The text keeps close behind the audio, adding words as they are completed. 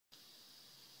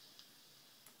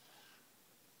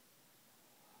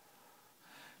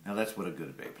Now that's what a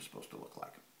good vape is supposed to look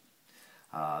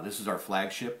like. This is our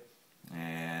flagship,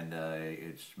 and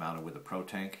it's mounted with a Pro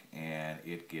Tank, and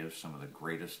it gives some of the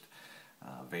greatest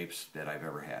vapes that I've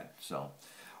ever had. So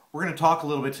we're going to talk a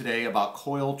little bit today about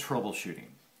coil troubleshooting,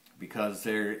 because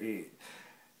they're,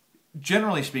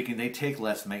 generally speaking, they take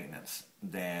less maintenance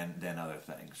than other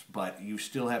things, but you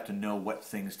still have to know what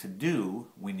things to do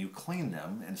when you clean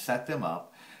them and set them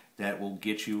up that will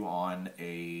get you on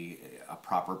a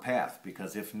proper path,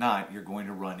 because if not, you're going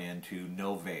to run into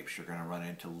no vapes, you're going to run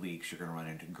into leaks, you're going to run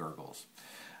into gurgles.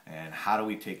 And how do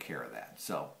we take care of that?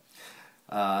 So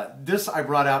this I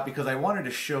brought out because I wanted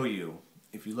to show you,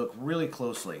 if you look really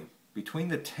closely, between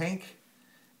the tank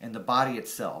and the body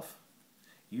itself,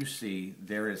 you see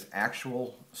there is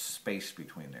actual space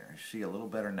between there. You see a little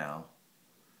better now.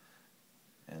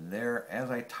 And there,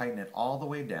 as I tighten it all the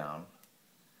way down,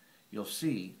 you'll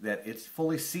see that it's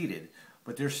fully seated,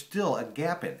 but there's still a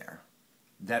gap in there.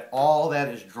 That all that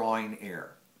is drawing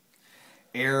air.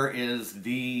 Air is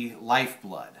the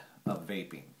lifeblood of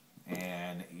vaping,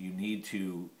 and you need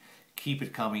to keep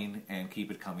it coming and keep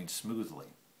it coming smoothly.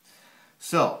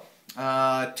 So,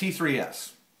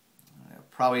 T3S.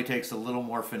 Probably takes a little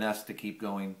more finesse to keep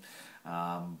going,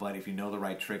 but if you know the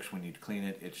right tricks when you clean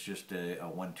it, it's just a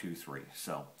 1, 2, 3.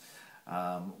 So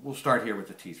we'll start here with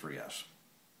the T3S.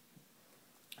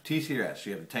 T3S,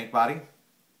 you have the tank body,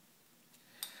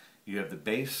 you have the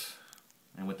base,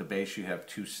 and with the base you have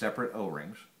 2 separate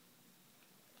O-rings,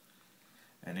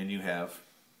 and then you have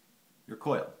your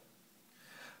coil.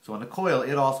 So on the coil,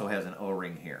 it also has an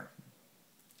O-ring here.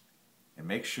 And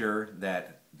make sure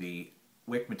that the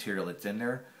wick material that's in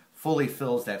there fully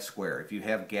fills that square. If you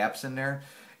have gaps in there,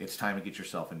 it's time to get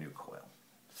yourself a new coil.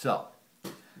 So,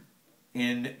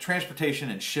 in transportation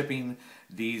and shipping,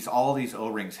 all these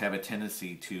O-rings have a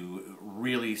tendency to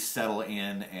really settle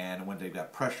in, and when they've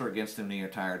got pressure against them the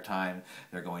entire time,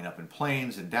 they're going up in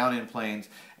planes and down in planes,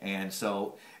 and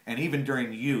even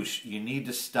during use, you need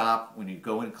to stop when you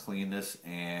go and clean this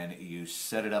and you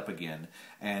set it up again,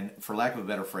 and for lack of a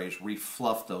better phrase,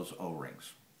 refluff those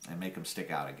O-rings and make them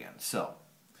stick out again. So,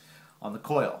 on the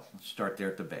coil, let's start there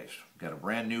at the base. Got a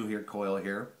brand new coil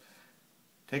here.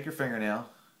 Take your fingernail,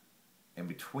 and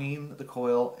between the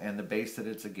coil and the base that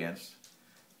it's against,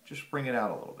 just bring it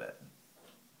out a little bit.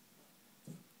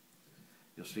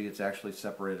 You'll see it's actually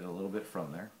separated a little bit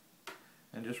from there,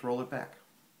 and just roll it back.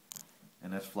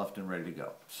 And that's fluffed and ready to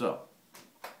go. So,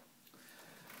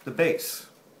 the base.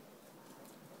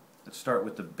 Let's start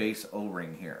with the base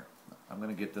O-ring here. I'm going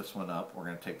to get this one up. We're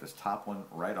going to take this top one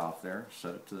right off there,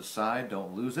 set it to the side,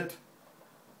 don't lose it.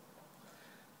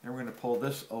 Then we're going to pull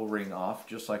this O-ring off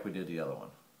just like we did the other one.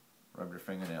 Rub your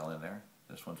fingernail in there.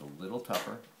 This one's a little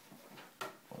tougher,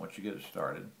 but once you get it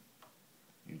started,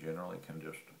 you generally can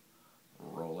just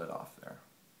roll it off there.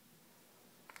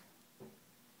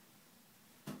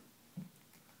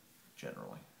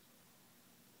 Generally.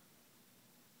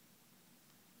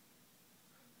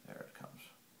 There it comes.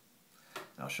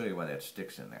 I'll show you why that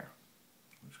sticks in there.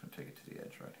 I'm just going to take it to the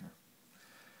edge right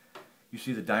here. You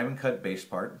see the diamond cut base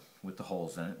part with the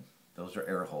holes in it. Those are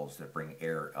air holes that bring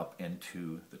air up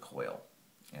into the coil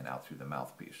and out through the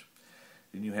mouthpiece.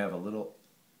 Then you have a little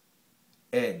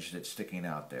edge that's sticking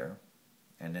out there,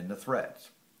 and then the threads.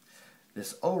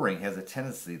 This O-ring has a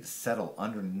tendency to settle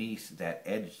underneath that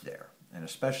edge there, and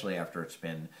especially after it's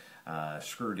been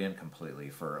screwed in completely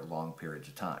for long periods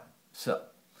of time. So,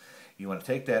 you want to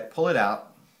take that, pull it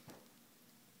out,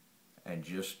 and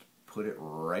just put it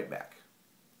right back.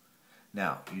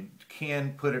 Now, you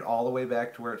can put it all the way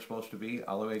back to where it's supposed to be,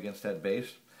 all the way against that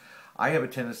base. I have a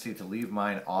tendency to leave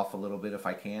mine off a little bit if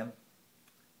I can,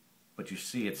 but you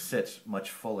see it sits much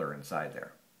fuller inside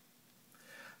there.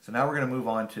 So now we're going to move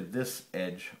on to this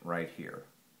edge right here.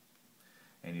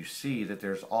 And you see that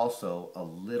there's also a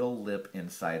little lip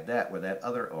inside that where that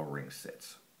other O-ring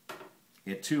sits.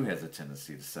 It too has a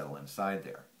tendency to settle inside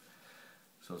there.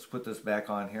 So let's put this back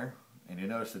on here. And you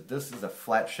notice that this is a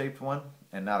flat-shaped one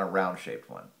and not a round-shaped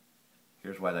one.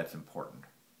 Here's why that's important.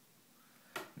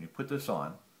 When you put this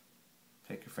on,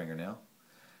 take your fingernail,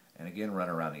 and again run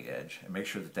around the edge. And make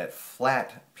sure that that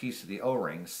flat piece of the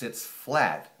O-ring sits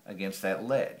flat against that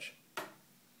ledge.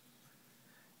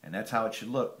 And that's how it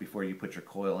should look before you put your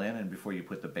coil in and before you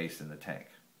put the base in the tank.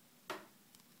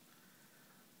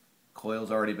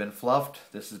 Coil's already been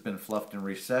fluffed. This has been fluffed and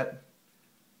reset.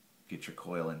 Get your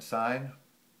coil inside.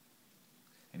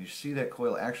 And you see that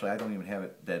coil, actually I don't even have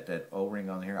it, that O-ring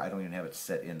on here, I don't even have it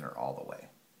set in there all the way.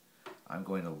 I'm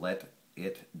going to let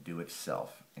it do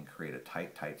itself and create a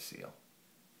tight, tight seal.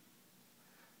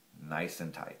 Nice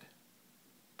and tight.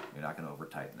 You're not going to over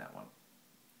tighten that one.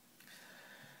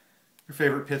 Your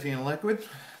favorite Pythian liquid.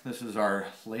 This is our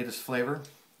latest flavor,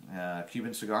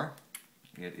 Cuban cigar.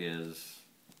 It is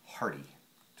hearty,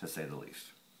 to say the least.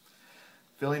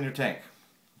 Filling your tank.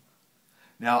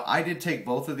 Now, I did take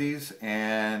both of these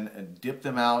and dip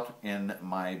them out in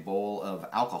my bowl of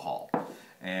alcohol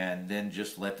and then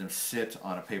just let them sit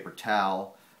on a paper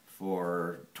towel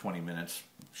for 20 minutes,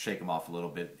 shake them off a little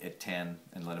bit at 10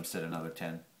 and let them sit another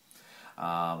 10.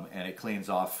 And it cleans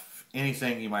off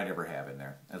anything you might ever have in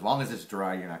there. As long as it's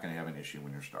dry, you're not going to have an issue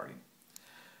when you're starting.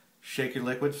 Shake your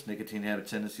liquids. Nicotine have a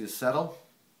tendency to settle,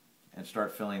 and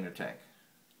start filling your tank.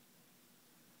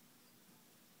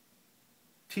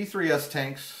 T3S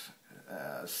tanks,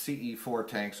 CE4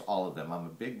 tanks, all of them. I'm a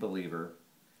big believer.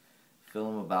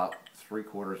 Fill them about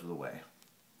 3/4 of the way.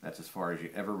 That's as far as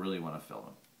you ever really want to fill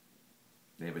them.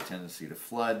 They have a tendency to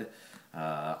flood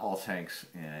all tanks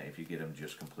if you get them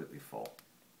just completely full.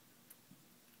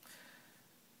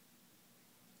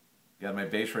 Got my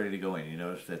base ready to go in. You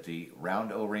notice that the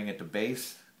round O-ring at the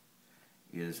base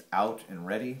is out and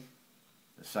ready.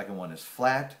 The second one is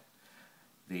flat.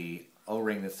 The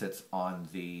O-ring that sits on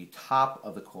the top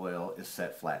of the coil is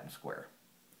set flat and square.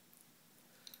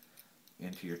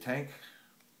 Into your tank,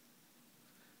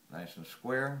 nice and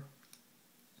square,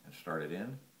 and start it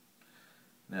in.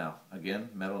 Now,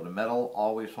 again, metal to metal,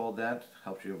 always hold that.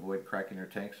 Helps you avoid cracking your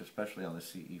tanks, especially on the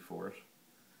CE4s.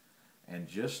 And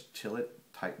just till it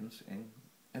tightens, and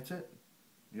that's it.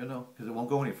 You'll know, because it won't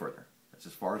go any further. That's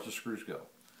as far as the screws go.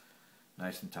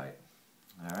 Nice and tight.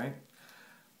 All right.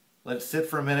 Let it sit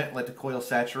for a minute. Let the coil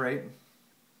saturate.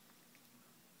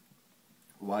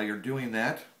 While you're doing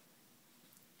that,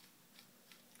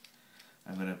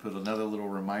 I'm going to put another little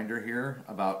reminder here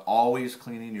about always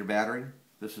cleaning your battery.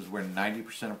 This is where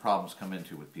 90% of problems come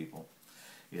into with people,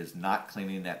 is not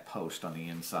cleaning that post on the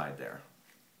inside there.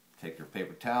 Take your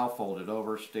paper towel, fold it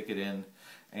over, stick it in,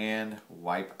 and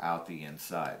wipe out the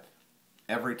inside.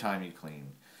 Every time you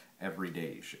clean, every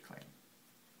day you should clean.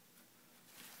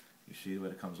 You see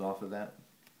what it comes off of that?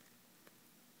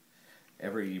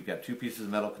 You've got two pieces of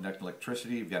metal conducting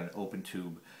electricity, you've got an open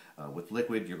tube with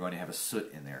liquid, you're going to have a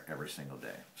soot in there every single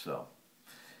day. So,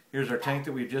 here's our tank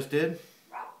that we just did.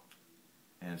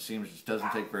 And it seems it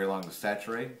doesn't take very long to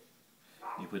saturate.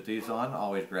 You put these on,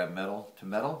 always grab metal to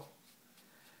metal.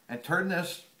 And turn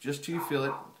this just till you feel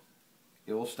it,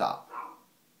 it will stop.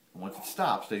 And once it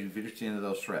stops, then you've reached the end of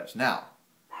those threads. Now,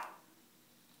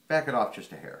 back it off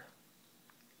just a hair.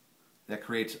 That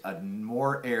creates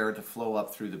more air to flow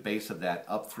up through the base of that,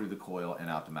 up through the coil and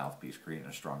out the mouthpiece, creating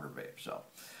a stronger vape. So,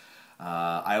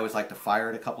 I always like to fire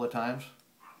it a couple of times.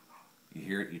 You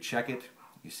hear it, you check it,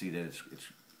 you see that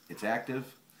it's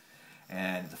active.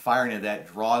 And the firing of that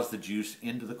draws the juice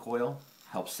into the coil,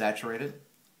 helps saturate it.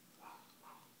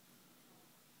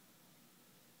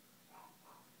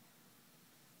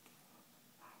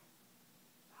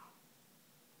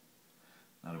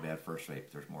 Not a bad first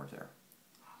vape, there's more there.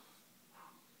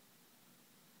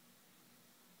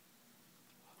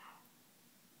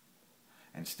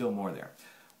 And still more there.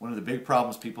 One of the big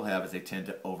problems people have is they tend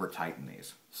to over-tighten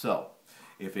these. So,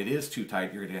 if it is too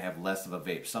tight, you're going to have less of a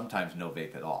vape, sometimes no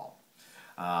vape at all.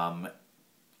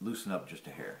 Loosen up just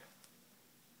a hair.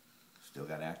 Still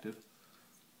got active.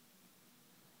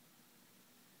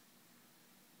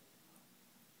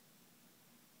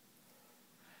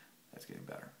 That's getting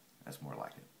better. That's more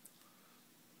like it.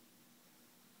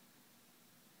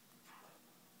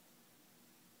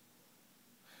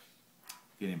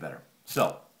 Getting better.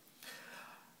 So,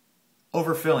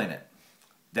 overfilling it.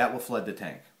 That will flood the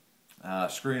tank.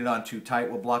 Screwing it on too tight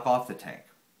will block off the tank.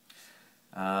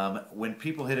 When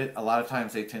people hit it, a lot of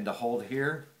times they tend to hold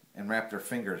here and wrap their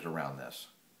fingers around this.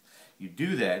 You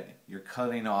do that, you're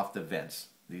cutting off the vents,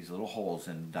 these little holes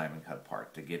in the diamond cut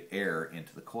part, to get air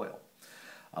into the coil.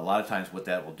 A lot of times what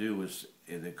that will do is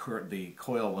the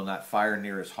coil will not fire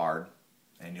near as hard,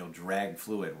 and you'll drag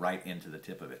fluid right into the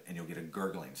tip of it, and you'll get a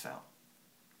gurgling sound.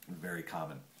 Very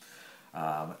common.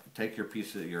 Take your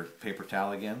paper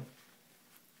towel again,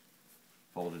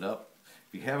 fold it up.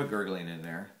 If you have a gurgling in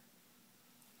there,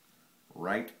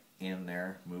 right in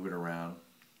there, move it around,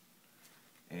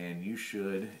 and you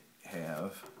should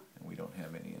have, and we don't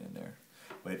have any in there,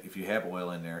 but if you have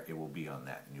oil in there, it will be on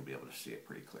that, and you'll be able to see it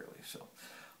pretty clearly. So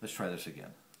let's try this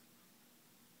again.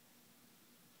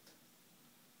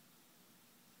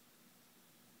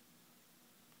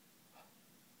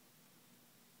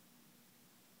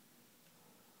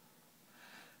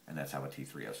 And that's how a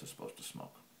T3S is supposed to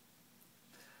smoke.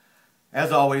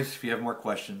 As always, if you have more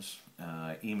questions,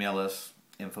 email us,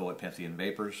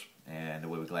 info@PythianVapors, and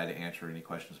we'll be glad to answer any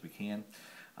questions we can.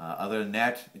 Other than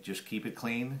that, just keep it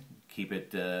clean, keep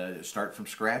it, start from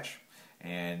scratch,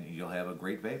 and you'll have a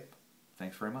great vape.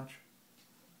 Thanks very much.